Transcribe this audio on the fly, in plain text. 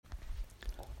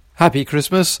Happy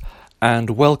Christmas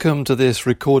and welcome to this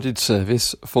recorded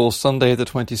service for Sunday the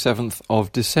 27th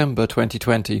of December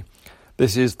 2020.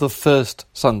 This is the first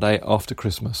Sunday after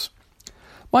Christmas.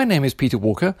 My name is Peter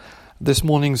Walker. This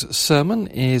morning's sermon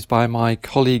is by my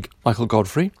colleague Michael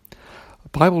Godfrey.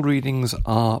 Bible readings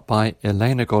are by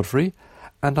Elena Godfrey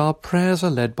and our prayers are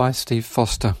led by Steve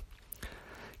Foster.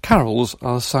 Carols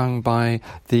are sung by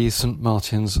the St.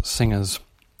 Martin's Singers.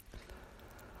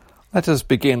 Let us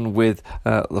begin with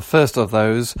the first of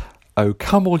those. O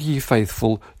come all ye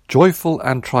faithful, joyful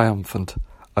and triumphant.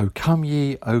 O come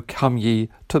ye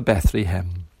to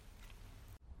Bethlehem.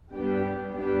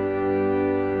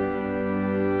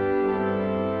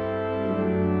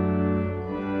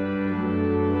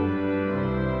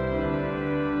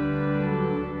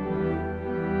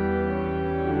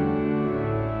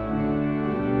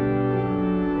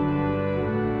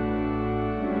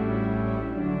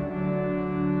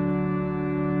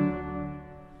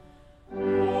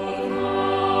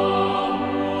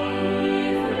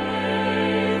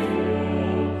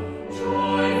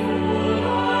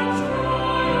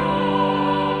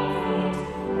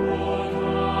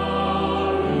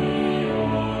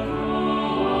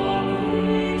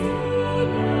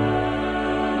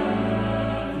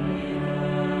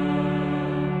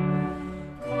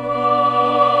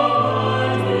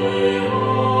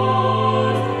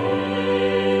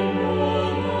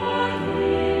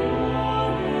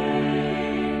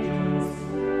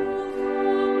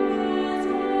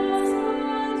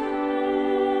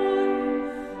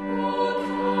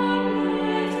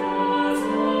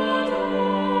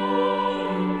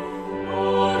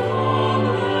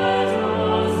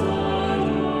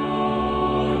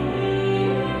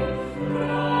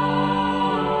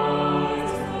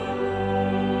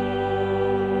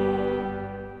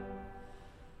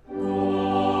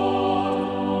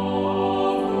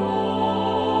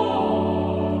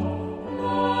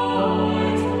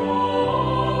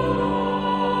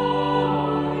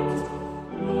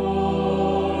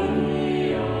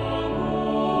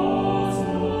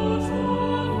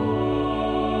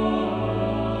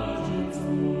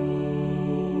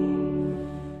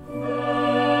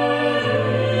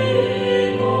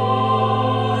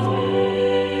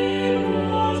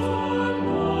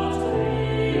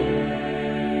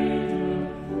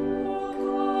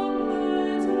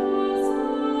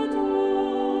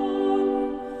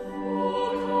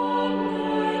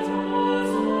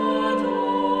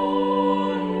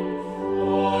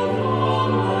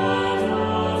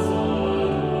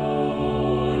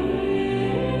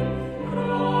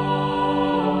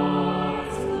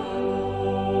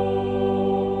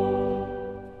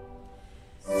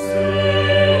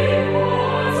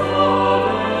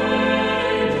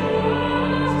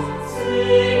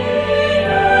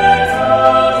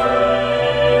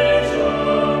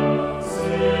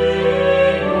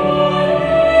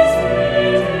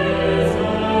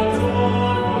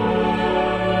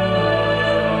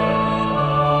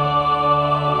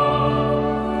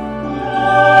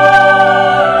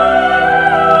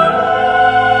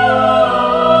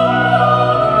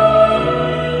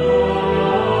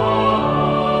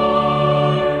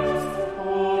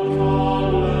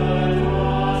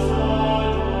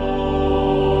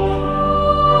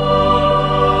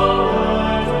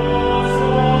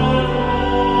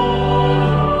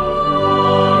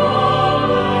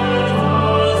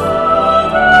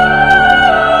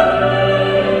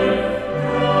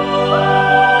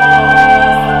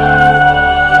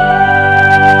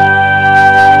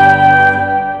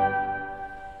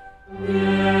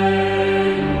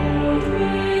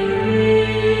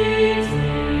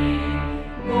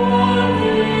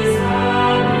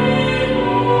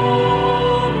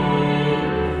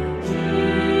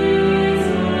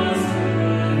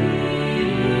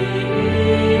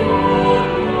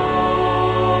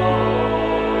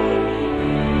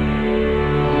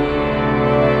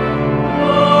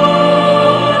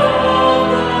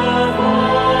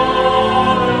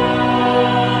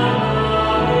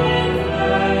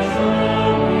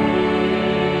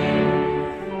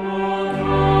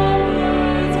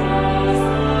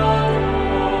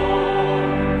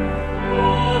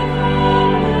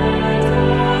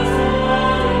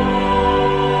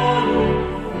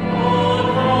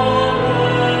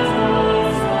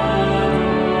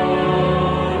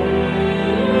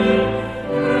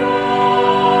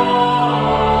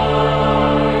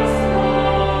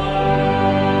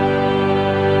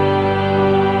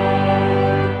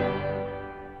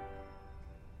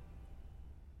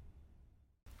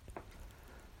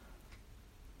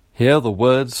 Hear the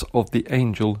words of the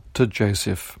angel to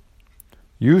Joseph.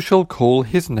 You shall call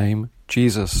his name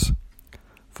Jesus,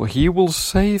 for he will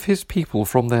save his people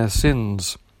from their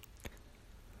sins.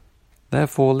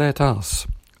 Therefore let us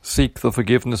seek the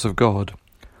forgiveness of God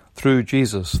through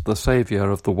Jesus, the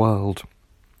Saviour of the world.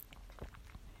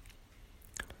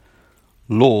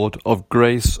 Lord of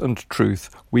grace and truth,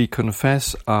 we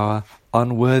confess our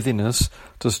unworthiness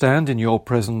to stand in your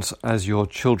presence as your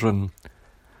children.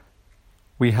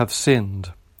 We have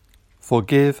sinned.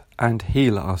 Forgive and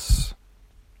heal us.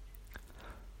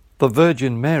 The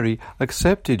Virgin Mary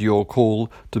accepted your call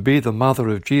to be the mother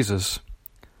of Jesus.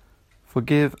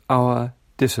 Forgive our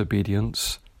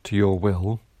disobedience to your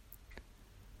will.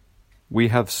 We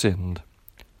have sinned.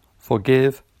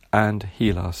 Forgive and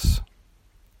heal us.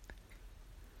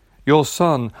 Your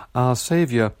Son, our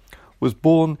Saviour, was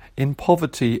born in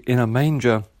poverty in a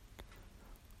manger.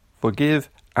 Forgive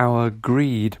our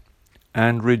greed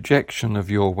and rejection of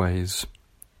your ways.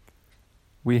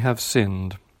 We have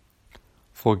sinned.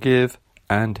 Forgive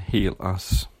and heal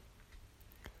us.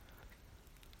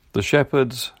 The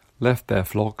shepherds left their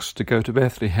flocks to go to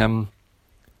Bethlehem.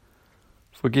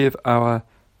 Forgive our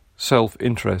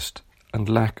self-interest and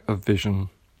lack of vision.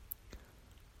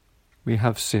 We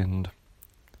have sinned.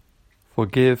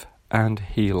 Forgive and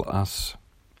heal us.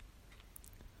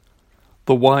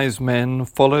 The wise men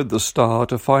followed the star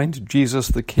to find Jesus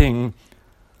the King.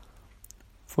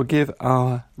 Forgive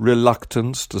our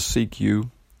reluctance to seek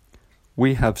you.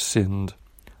 We have sinned.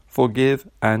 Forgive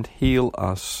and heal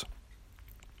us.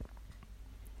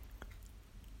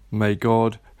 May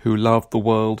God, who loved the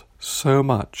world so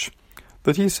much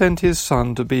that he sent his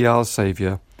Son to be our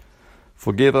Saviour,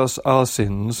 forgive us our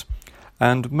sins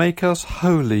and make us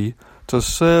holy to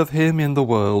serve him in the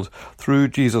world through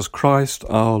Jesus Christ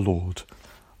our Lord.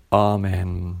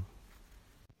 Amen.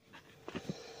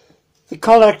 The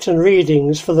Collect and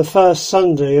Readings for the first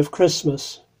Sunday of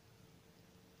Christmas.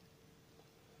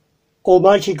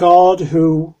 Almighty God,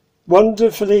 who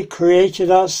wonderfully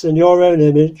created us in your own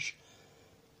image,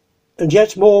 and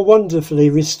yet more wonderfully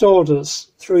restored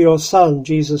us through your Son,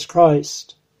 Jesus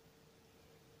Christ,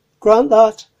 grant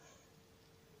that,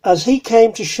 as he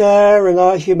came to share in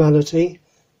our humanity,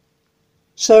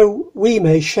 so we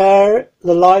may share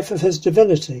the life of his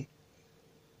divinity,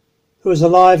 who is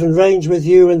alive and reigns with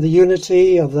you in the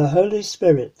unity of the Holy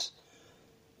Spirit,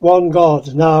 one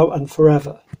God, now and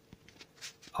forever.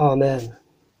 Amen.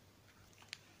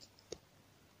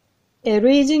 A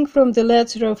reading from the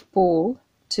letter of Paul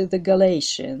to the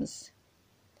Galatians,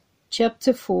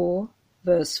 chapter 4,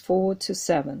 verse 4 to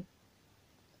 7.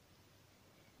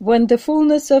 When the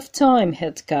fullness of time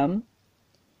had come,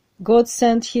 God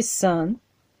sent his Son,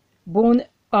 born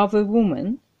of a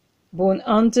woman, born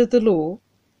under the law,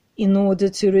 in order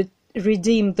to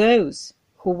redeem those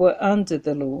who were under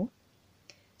the law,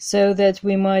 so that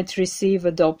we might receive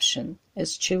adoption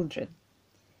as children.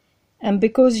 And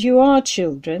because you are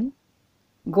children,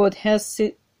 God has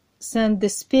sent the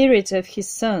Spirit of his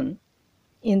Son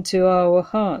into our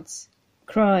hearts,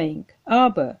 crying,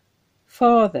 Abba,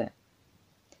 Father.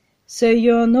 So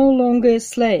you are no longer a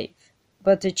slave,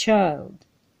 but a child,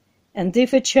 and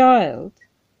if a child,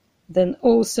 then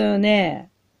also an heir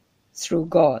through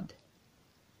God.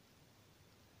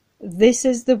 This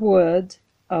is the word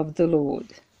of the Lord.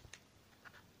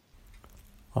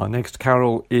 Our next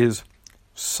carol is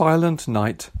Silent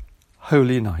Night,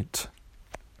 Holy Night.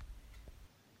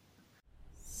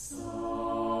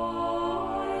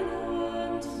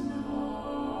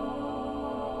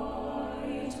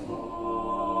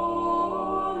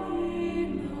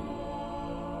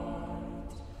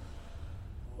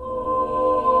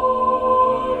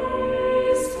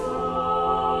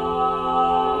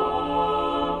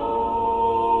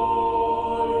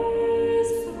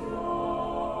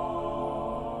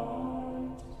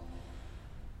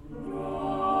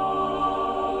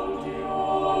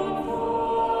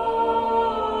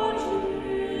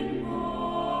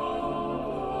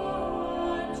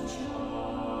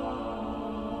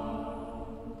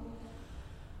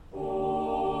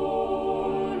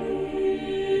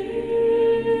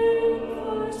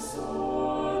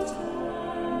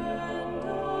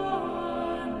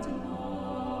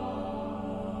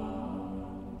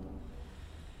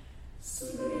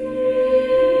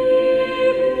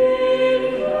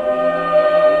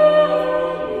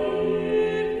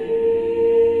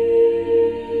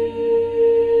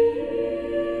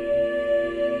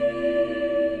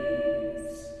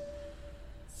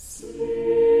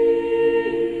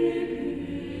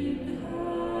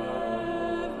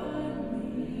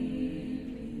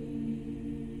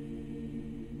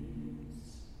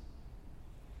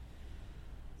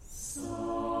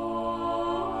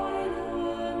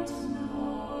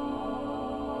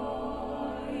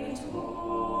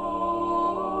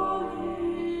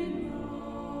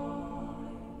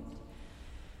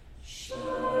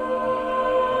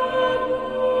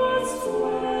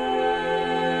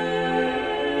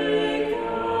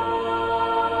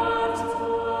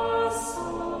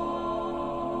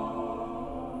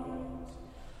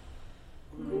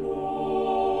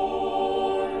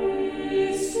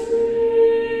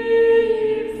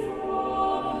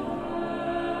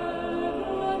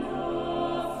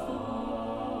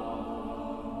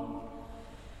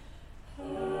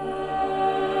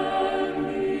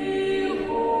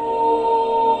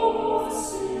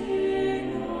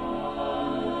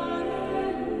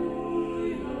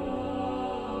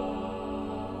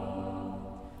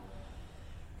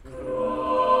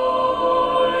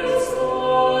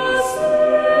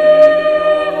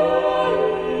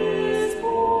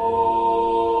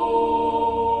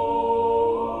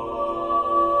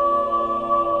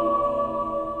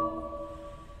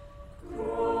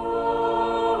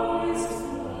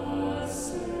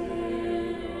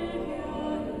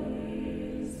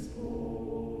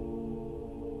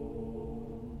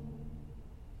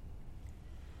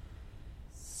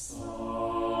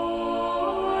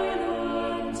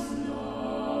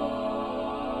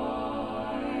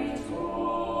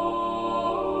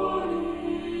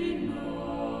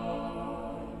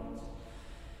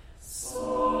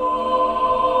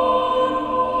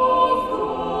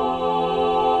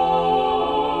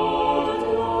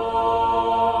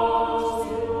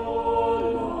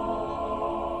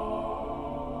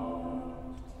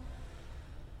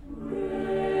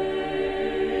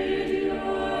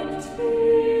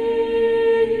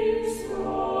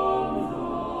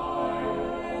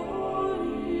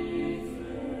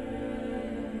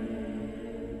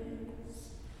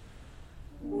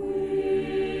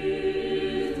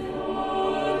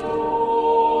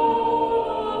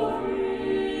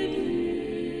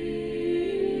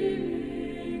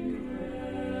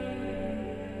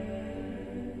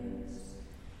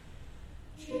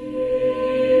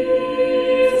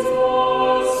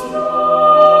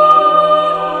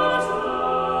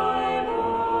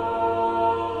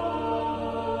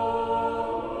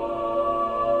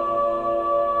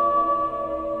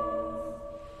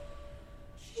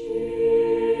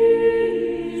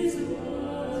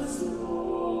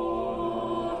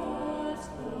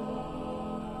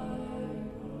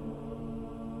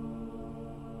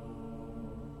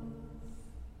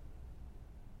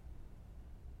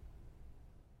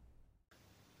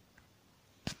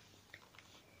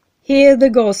 Hear the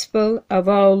gospel of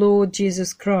our Lord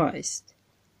Jesus Christ,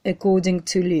 according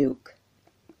to Luke,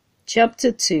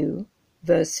 chapter 2,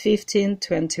 verse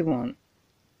 15-21.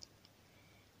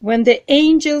 When the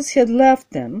angels had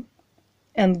left them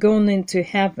and gone into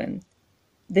heaven,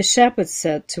 the shepherds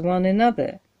said to one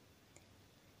another,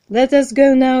 "Let us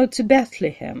go now to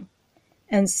Bethlehem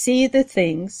and see the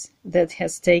things that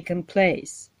has taken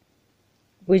place,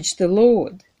 which the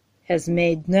Lord has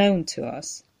made known to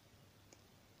us."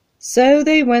 So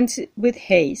they went with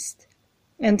haste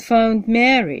and found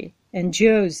Mary and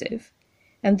Joseph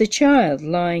and the child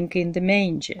lying in the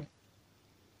manger.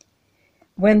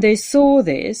 When they saw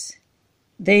this,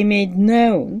 they made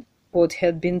known what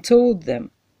had been told them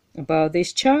about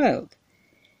this child,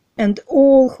 and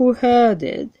all who heard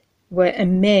it were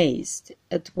amazed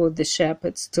at what the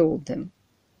shepherds told them.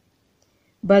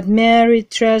 But Mary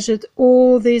treasured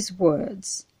all these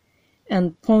words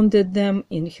and pondered them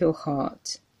in her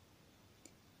heart.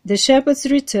 The shepherds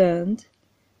returned,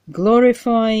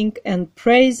 glorifying and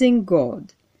praising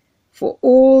God for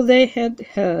all they had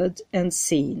heard and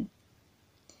seen,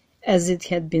 as it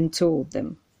had been told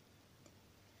them.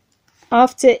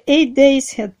 After 8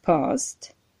 days had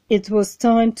passed, it was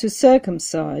time to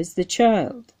circumcise the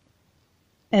child,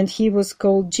 and he was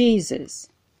called Jesus,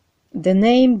 the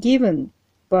name given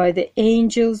by the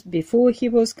angels before he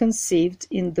was conceived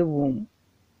in the womb.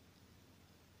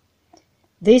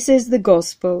 This is the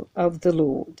gospel of the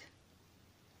Lord.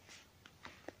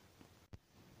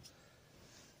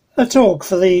 A talk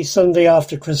for the Sunday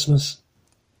after Christmas.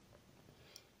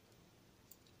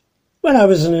 When I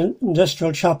was an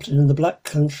industrial chaplain in the Black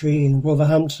Country in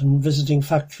Wolverhampton, visiting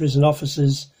factories and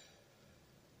offices,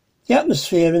 the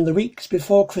atmosphere in the weeks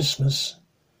before Christmas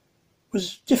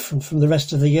was different from the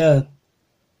rest of the year.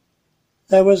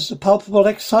 There was a palpable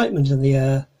excitement in the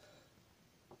air.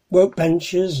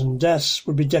 Workbenches and desks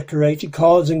would be decorated,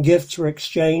 cards and gifts were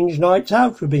exchanged, nights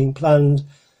out were being planned,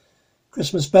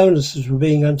 Christmas bonuses were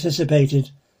being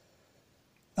anticipated.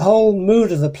 The whole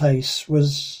mood of the place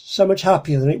was so much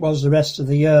happier than it was the rest of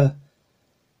the year.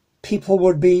 People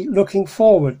would be looking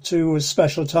forward to a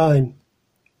special time.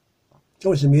 It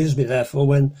always amused me, therefore,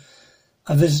 when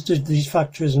I visited these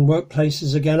factories and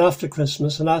workplaces again after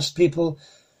Christmas and asked people,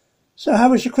 "So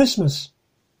how was your Christmas?"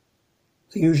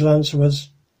 The usual answer was,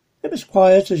 "It was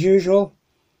quiet as usual.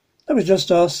 It was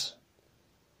just us."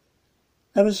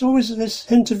 There was always this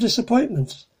hint of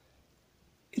disappointment.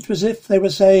 It was as if they were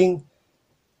saying,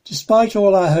 despite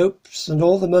all our hopes and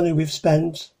all the money we've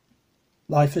spent,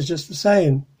 life is just the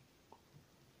same.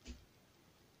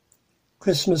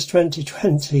 Christmas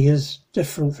 2020 is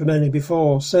different from any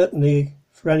before, certainly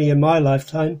for any in my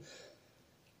lifetime.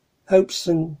 Hopes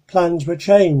and plans were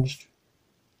changed.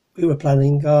 We were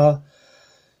planning our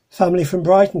family from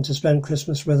Brighton to spend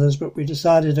Christmas with us, but we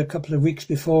decided a couple of weeks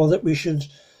before that we should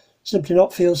simply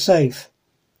not feel safe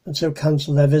and so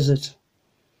cancel their visit.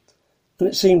 And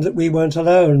it seemed that we weren't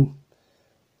alone.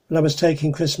 When I was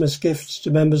taking Christmas gifts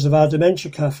to members of our dementia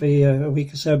cafe a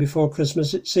week or so before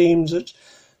Christmas, it seemed that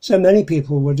so many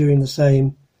people were doing the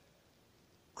same.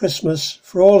 Christmas,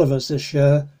 for all of us this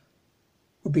year,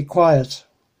 would be quiet.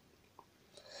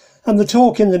 And the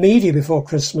talk in the media before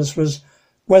Christmas was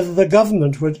whether the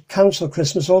government would cancel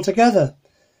Christmas altogether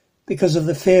because of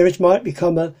the fear it might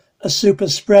become a super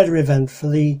spreader event for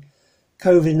the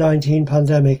COVID-19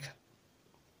 pandemic.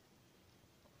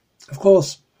 Of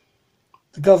course,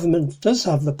 the government does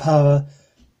have the power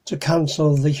to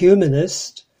cancel the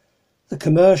humanist, the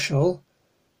commercial,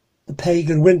 the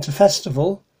pagan winter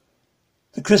festival,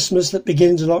 the Christmas that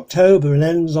begins in October and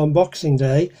ends on Boxing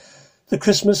Day, the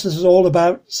Christmas that is all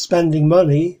about spending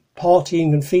money,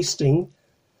 partying and feasting.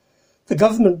 The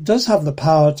government does have the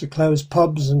power to close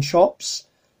pubs and shops,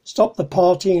 stop the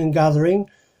partying and gathering,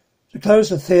 to close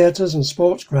the theatres and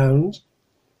sports grounds.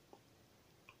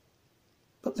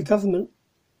 But the government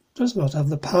does not have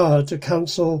the power to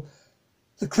cancel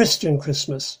the Christian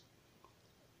Christmas.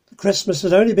 The Christmas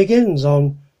that only begins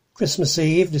on Christmas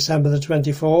Eve, December the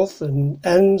 24th, and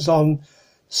ends on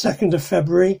 2nd of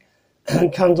February,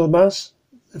 and Candlemas,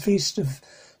 the feast of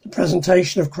the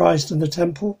presentation of Christ in the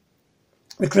temple.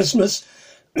 The Christmas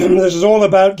that is all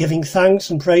about giving thanks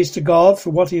and praise to God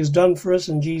for what he has done for us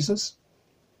in Jesus.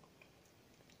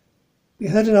 We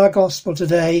heard in our gospel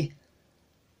today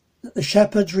that the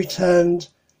shepherds returned,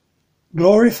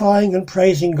 glorifying and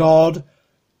praising God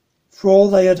for all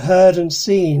they had heard and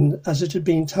seen as it had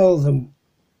been told them.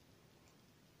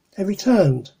 They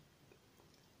returned,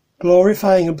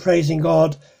 glorifying and praising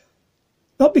God,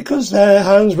 not because their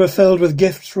hands were filled with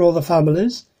gifts for all the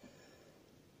families,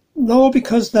 nor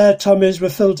because their tummies were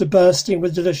filled to bursting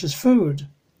with delicious food.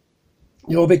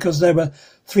 nor because there were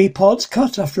 3 pots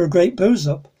cut after a great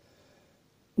booze-up,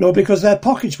 nor because their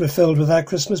pockets were filled with their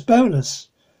Christmas bonus,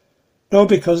 nor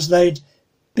because they'd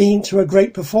been to a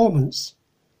great performance.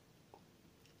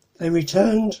 They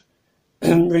returned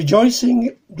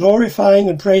rejoicing, glorifying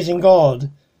and praising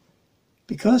God,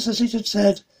 because, as it had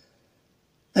said,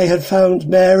 they had found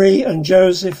Mary and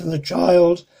Joseph and the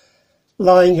child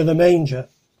lying in a manger.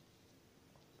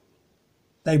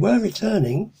 They were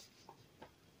returning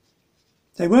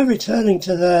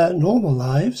to their normal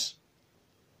lives.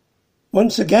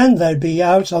 Once again they'd be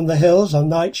out on the hills on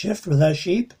night shift with their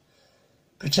sheep,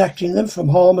 protecting them from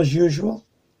harm as usual.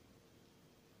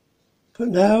 But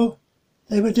now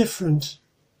they were different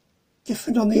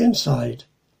on the inside.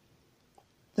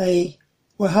 They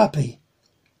were happy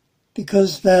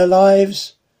because their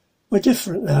lives were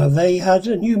different now. They had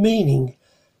a new meaning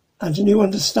and a new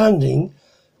understanding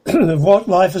of what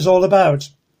life is all about.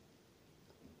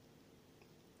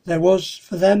 There was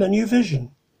for them a new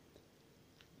vision,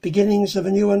 beginnings of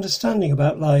a new understanding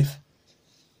about life.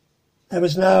 There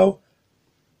was now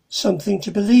something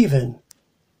to believe in.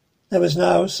 There was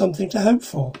now something to hope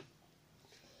for.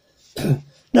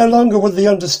 No longer would the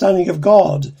understanding of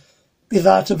God be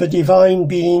that of a divine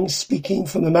being speaking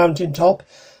from the mountaintop,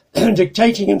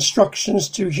 dictating instructions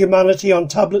to humanity on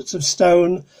tablets of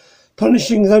stone,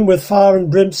 punishing them with fire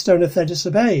and brimstone if they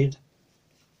disobeyed.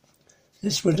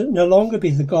 This would no longer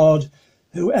be the God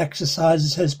who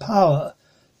exercises his power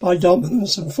by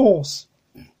dominance and force.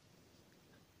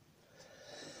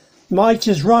 Might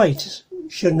is right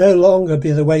should no longer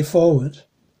be the way forward.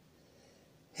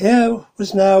 Here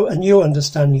was now a new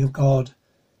understanding of God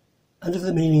and of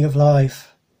the meaning of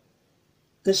life.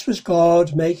 This was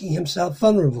God making himself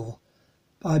vulnerable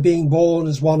by being born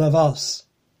as one of us,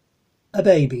 a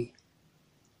baby,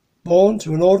 born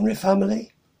to an ordinary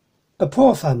family, a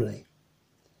poor family.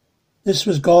 This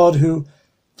was God who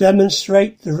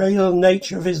demonstrated the real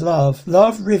nature of his love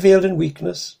revealed in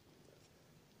weakness,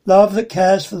 love that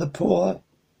cares for the poor,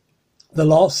 the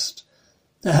lost,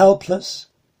 the helpless,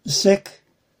 the sick,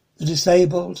 the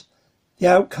disabled, the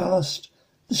outcast,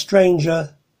 the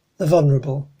stranger, the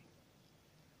vulnerable.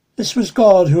 This was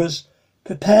God who was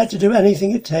prepared to do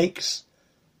anything it takes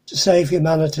to save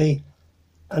humanity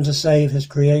and to save his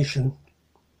creation.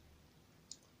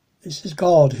 This is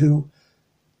God who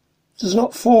does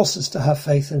not force us to have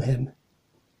faith in him.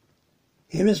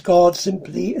 Here is God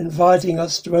simply inviting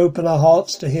us to open our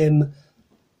hearts to him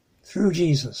through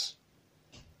Jesus.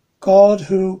 God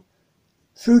who,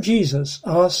 through Jesus,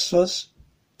 asks us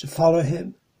to follow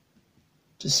him,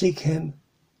 to seek him,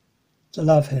 to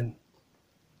love him.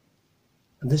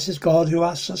 And this is God who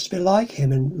asks us to be like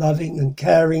him in loving and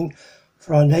caring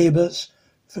for our neighbours,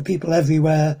 for people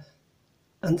everywhere,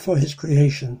 and for his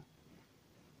creation.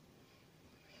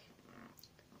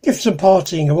 Gifts and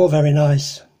partying are all very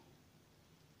nice,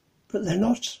 but they're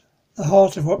not the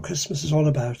heart of what Christmas is all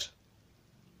about.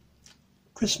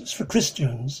 Christmas for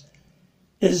Christians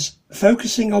is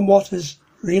focusing on what is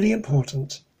really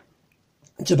important.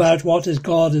 It's about what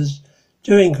God is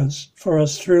doing for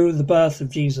us through the birth of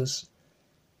Jesus,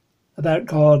 about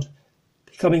God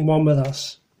becoming one with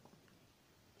us.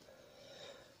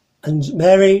 And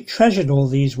Mary treasured all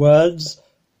these words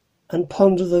and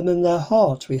pondered them in their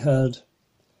heart, we heard.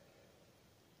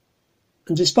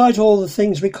 And despite all the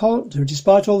things we can't do,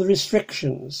 despite all the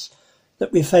restrictions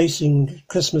that we're facing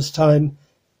Christmas time,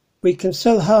 we can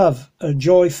still have a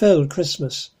joy-filled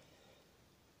Christmas.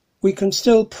 We can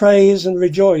still praise and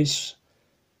rejoice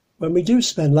when we do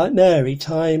spend, like Mary,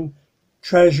 time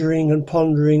treasuring and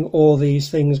pondering all these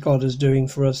things God is doing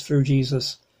for us through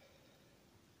Jesus.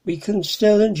 We can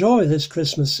still enjoy this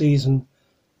Christmas season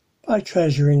by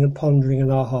treasuring and pondering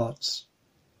in our hearts.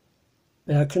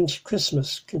 May our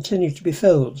Christmas continue to be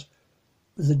filled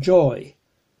with the joy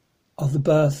of the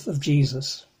birth of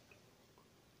Jesus.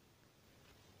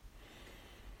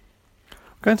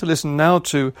 I'm going to listen now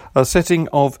to a setting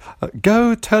of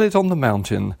Go Tell It on the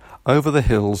Mountain, Over the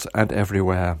Hills and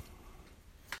Everywhere.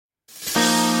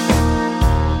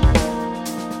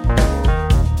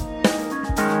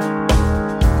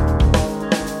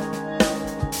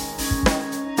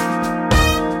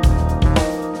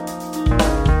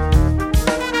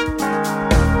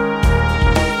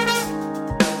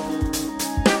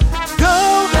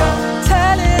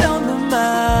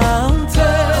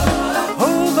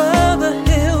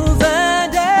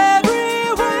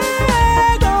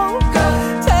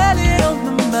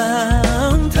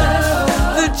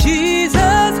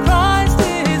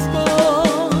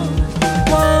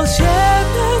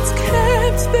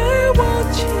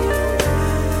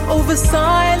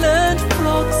 Silent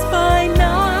flocks by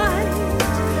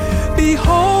night, behold.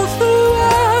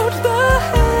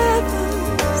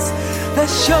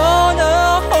 shone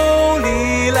a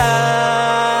holy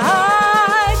light.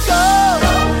 Go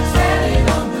tell it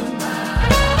on the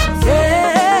mountain,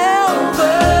 yeah,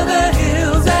 over the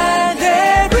hills and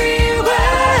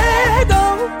everywhere. Go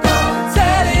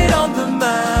tell it on the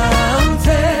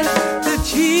mountain that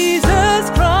Jesus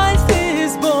Christ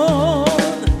is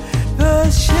born. The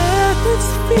shepherds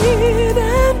feared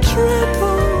and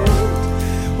trembled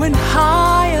when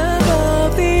high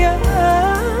above the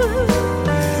earth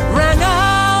rang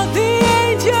out the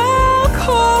angel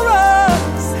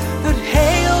chorus that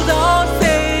hailed our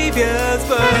Savior's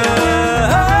birth.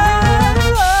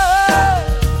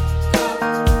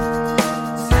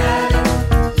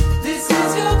 This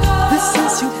is your God. This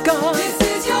is your God. This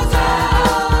is your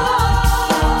God.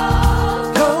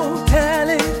 Go tell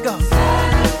it, go.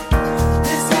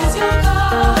 This is your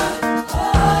God.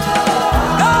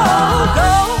 Go, go.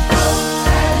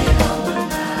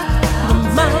 The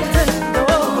mountain,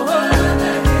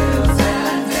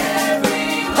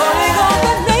 calling all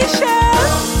the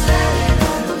nations.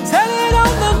 Tell it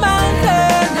on the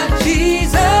mountain that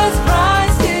Jesus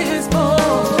Christ is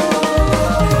born.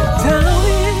 Down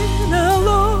in a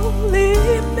lowly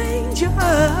manger,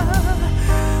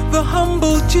 the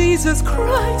humble Jesus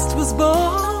Christ was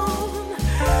born.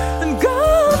 And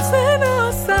God sent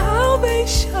our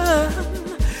salvation,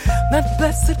 that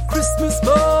blessed Christmas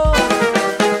morn.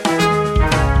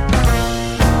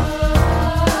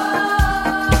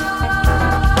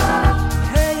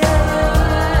 Hey, yeah,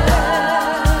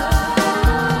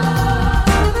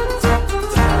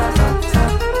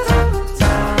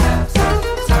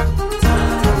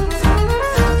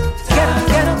 Get up,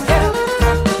 get up, get up.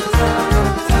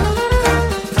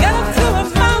 Get up to a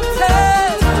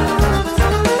mountain.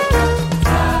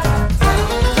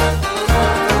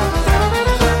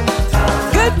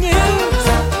 Good news.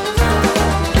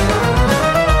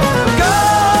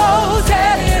 Go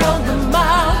tell it on the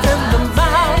mountain, the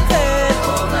mountain.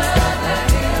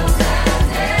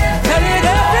 Tell it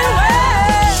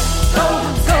everywhere. Go,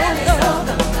 go, go.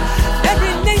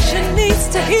 Every nation needs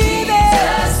to hear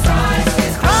this. Christ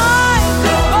is born.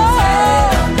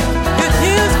 Good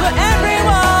news for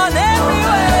everyone,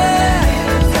 everywhere.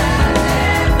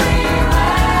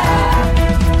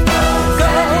 Go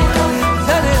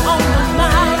tell it on the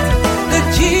mountain that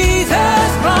Jesus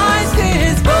Christ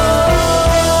is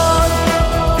born.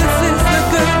 This is the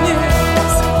good news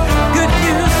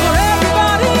for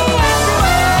everybody,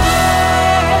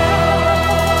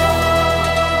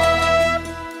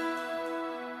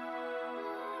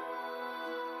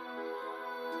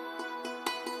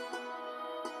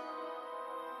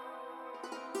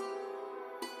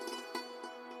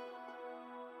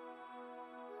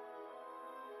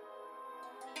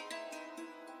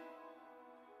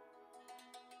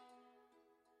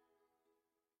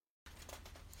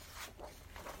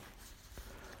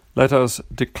 Let us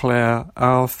declare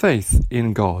our faith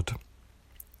in God.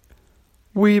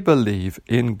 We believe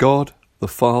in God the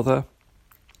Father,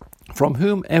 from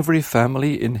whom every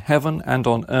family in heaven and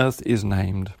on earth is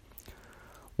named.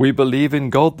 We believe in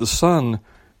God the Son,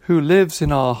 who lives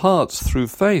in our hearts through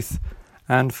faith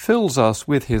and fills us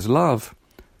with his love.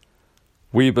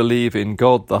 We believe in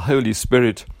God the Holy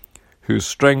Spirit, who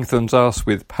strengthens us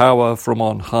with power from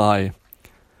on high.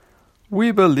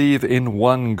 We believe in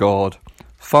one God,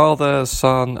 Father,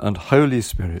 Son, and Holy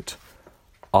Spirit.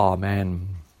 Amen.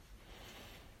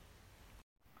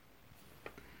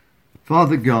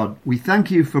 Father God, we thank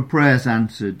you for prayers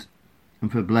answered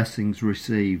and for blessings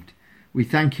received. We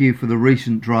thank you for the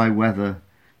recent dry weather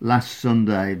last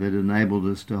Sunday that enabled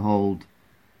us to hold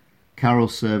carol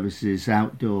services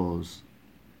outdoors.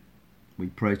 We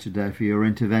pray today for your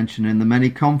intervention in the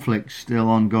many conflicts still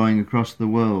ongoing across the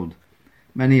world.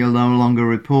 Many are no longer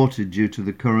reported due to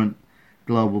the current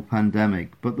global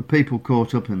pandemic, but the people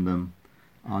caught up in them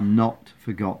are not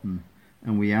forgotten,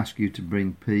 and we ask you to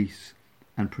bring peace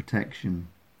and protection.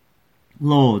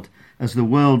 Lord, as the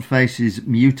world faces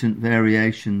mutant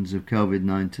variations of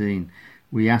COVID-19,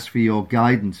 we ask for your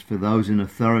guidance for those in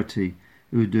authority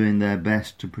who are doing their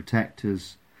best to protect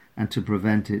us and to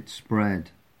prevent its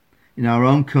spread. In our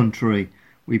own country,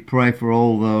 we pray for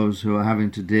all those who are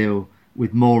having to deal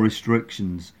with more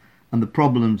restrictions and the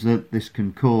problems that this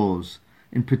can cause.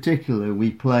 In particular, we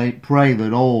pray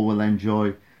that all will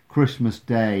enjoy Christmas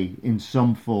Day in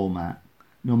some format,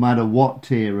 no matter what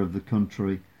tier of the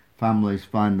country families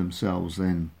find themselves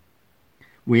in.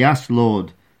 We ask,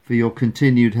 Lord, for your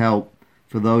continued help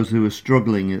for those who are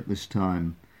struggling at this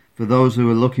time, for those who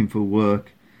are looking for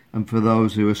work, and for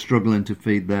those who are struggling to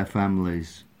feed their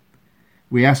families.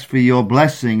 We ask for your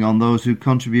blessing on those who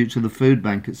contribute to the food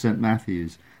bank at St.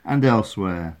 Matthew's and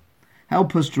elsewhere.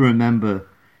 Help us to remember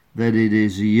that it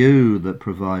is you that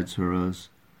provides for us,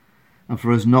 and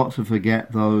for us not to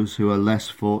forget those who are less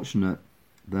fortunate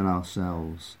than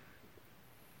ourselves.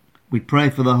 We pray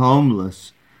for the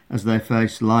homeless as they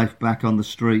face life back on the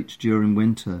streets during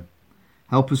winter.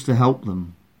 Help us to help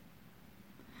them.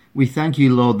 We thank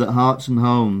you, Lord, that Hearts and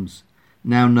Homes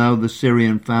now know the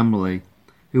Syrian family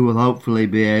who will hopefully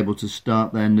be able to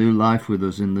start their new life with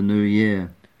us in the new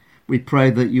year. We pray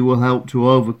that you will help to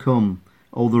overcome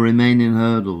all the remaining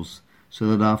hurdles so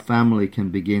that our family can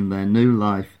begin their new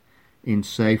life in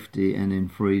safety and in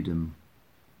freedom.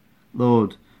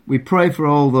 Lord, we pray for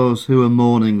all those who are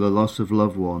mourning the loss of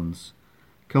loved ones.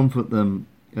 Comfort them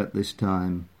at this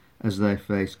time as they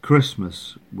face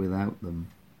Christmas without them.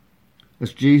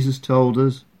 As Jesus told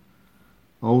us,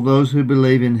 all those who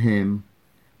believe in him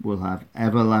will have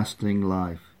everlasting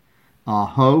life. Our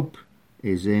hope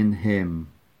is in him.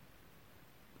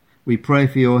 We pray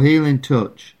for your healing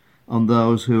touch on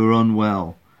those who are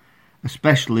unwell,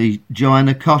 especially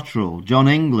Joanna Cottrell, John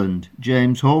England,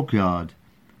 James Hawkyard,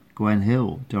 Gwen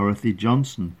Hill, Dorothy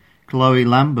Johnson, Chloe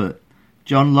Lambert,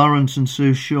 John Lawrence and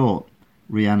Sue Short,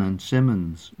 Rhiannon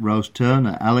Simmons, Rose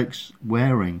Turner, Alex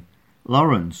Waring,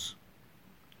 Lawrence,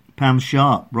 Pam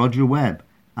Sharp, Roger Webb,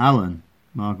 Alan,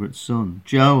 Margaret's son,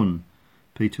 Joan,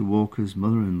 Peter Walker's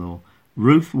mother-in-law,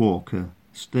 Ruth Walker,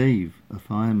 Steve, a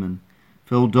fireman,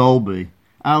 Phil Dolby,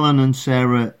 Alan and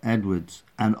Sarah Edwards,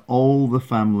 and all the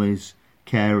families,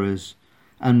 carers,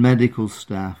 and medical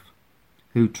staff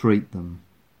who treat them.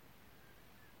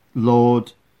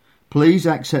 Lord, please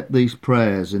accept these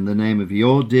prayers in the name of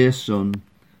your dear Son,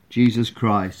 Jesus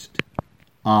Christ.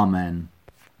 Amen.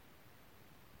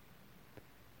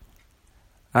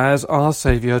 As our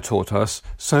Saviour taught us,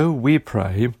 so we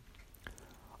pray.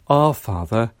 Our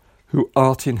Father, who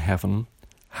art in heaven,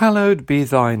 hallowed be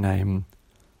thy name.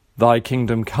 Thy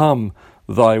kingdom come,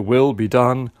 thy will be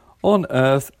done, on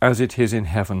earth as it is in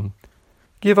heaven.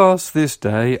 Give us this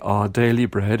day our daily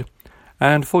bread,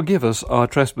 and forgive us our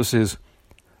trespasses,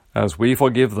 as we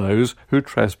forgive those who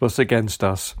trespass against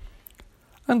us.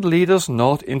 And lead us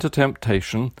not into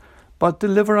temptation, but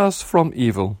deliver us from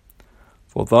evil.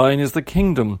 For thine is the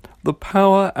kingdom, the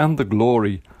power, and the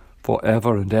glory, for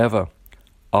ever and ever.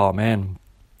 Amen.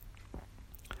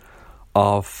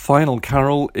 Our final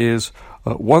carol is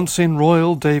Once in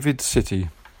Royal David City.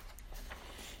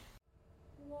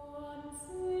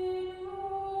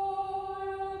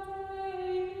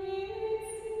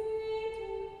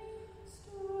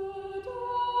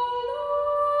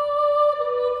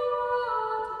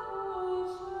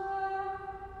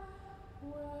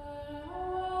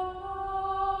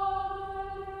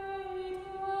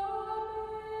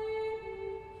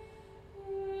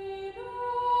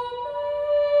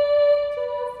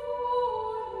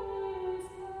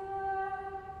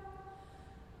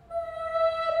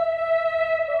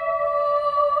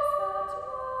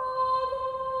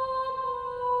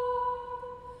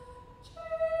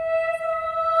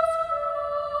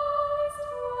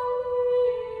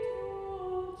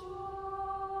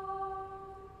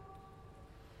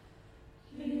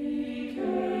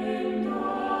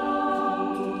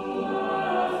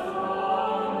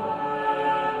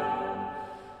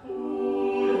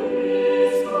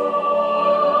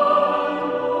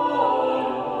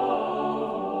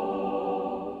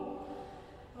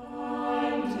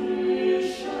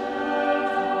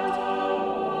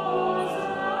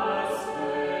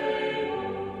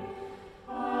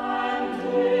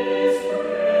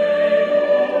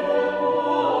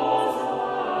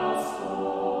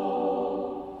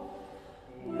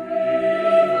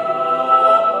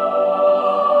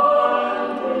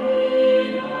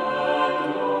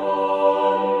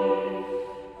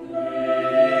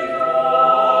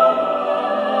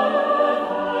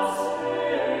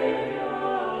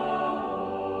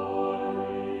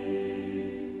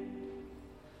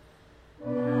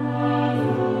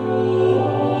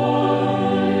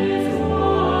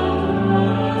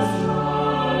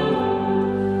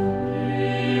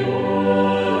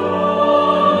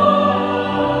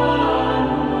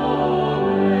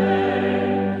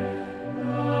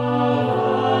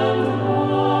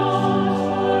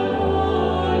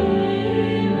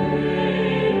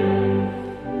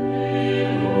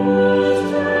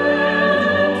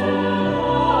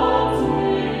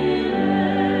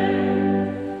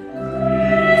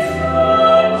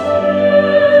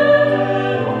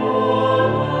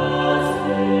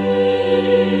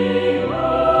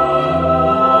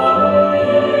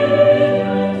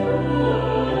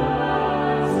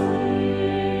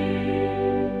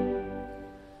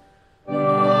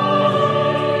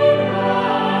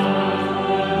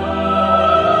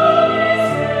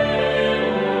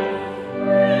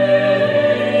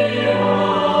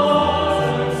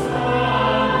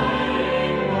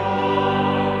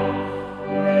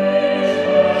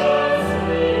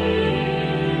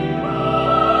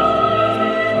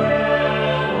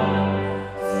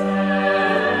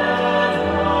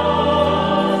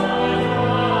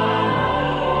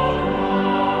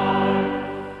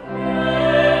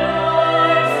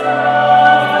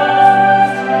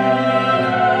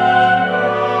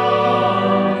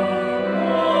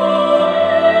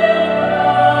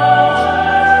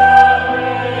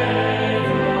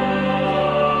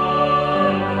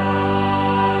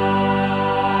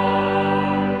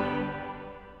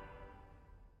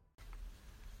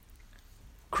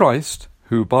 Christ,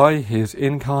 who by his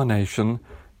incarnation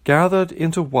gathered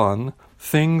into one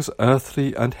things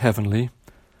earthly and heavenly,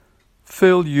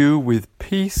 fill you with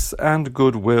peace and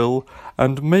goodwill,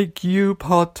 and make you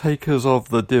partakers of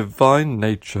the divine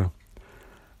nature.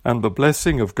 And the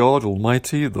blessing of God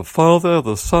Almighty, the Father,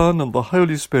 the Son, and the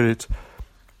Holy Spirit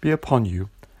be upon you,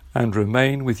 and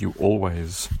remain with you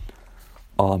always.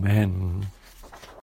 Amen.